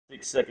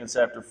6 seconds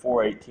after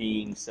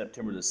 4:18,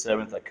 September the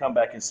 7th, I come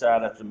back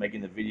inside after making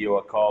the video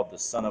I called the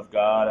Son of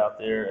God out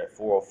there at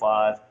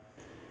 4:05,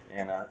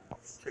 and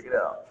check it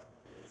out.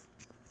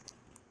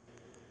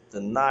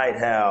 The night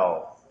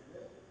howl.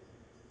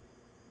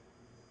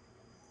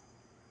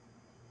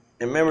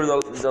 And remember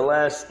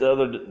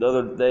the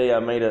other day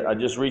I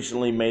just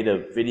recently made a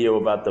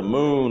video about the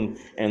moon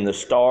and the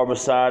star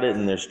beside it,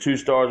 and there's two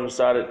stars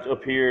beside it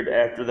appeared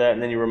after that,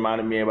 and then you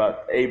reminded me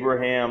about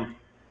Abraham.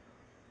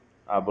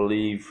 I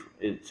believe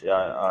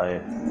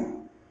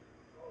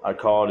I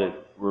called it,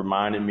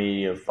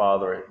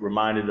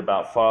 reminded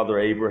about Father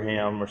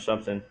Abraham or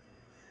something.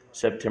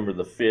 September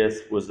the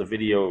 5th was the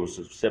video. It was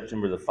a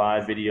September the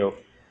 5 video.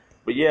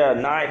 But yeah,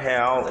 night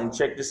howl, and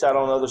check this out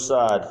on the other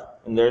side.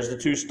 And there's the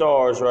two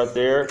stars right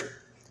there.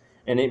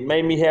 And it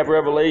made me have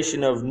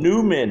revelation of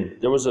Newman.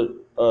 There was a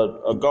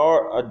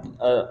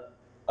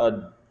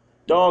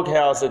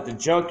doghouse at the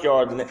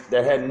junkyard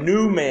that had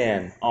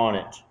Newman on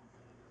it.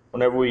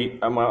 Whenever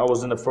I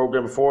was in the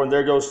program before, and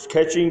there goes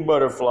catching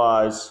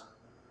butterflies.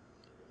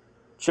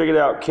 Check it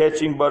out,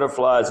 catching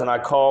butterflies, and I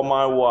call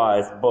my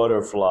wife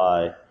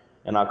Butterfly,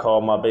 and I call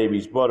my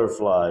babies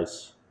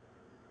Butterflies.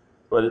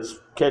 But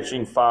it's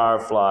catching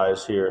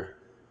fireflies here.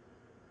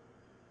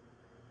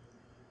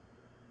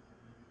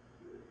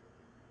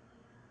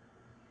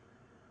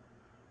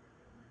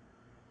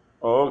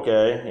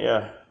 Okay,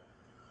 yeah.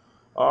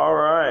 All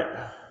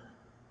right.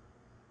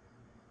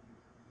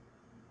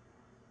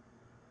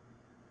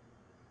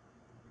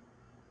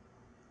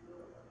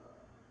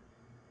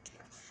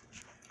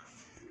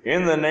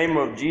 In the name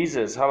of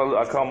Jesus, hallelujah.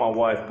 I call my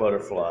wife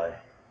Butterfly.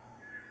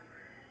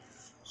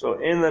 So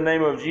in the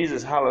name of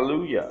Jesus,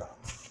 hallelujah.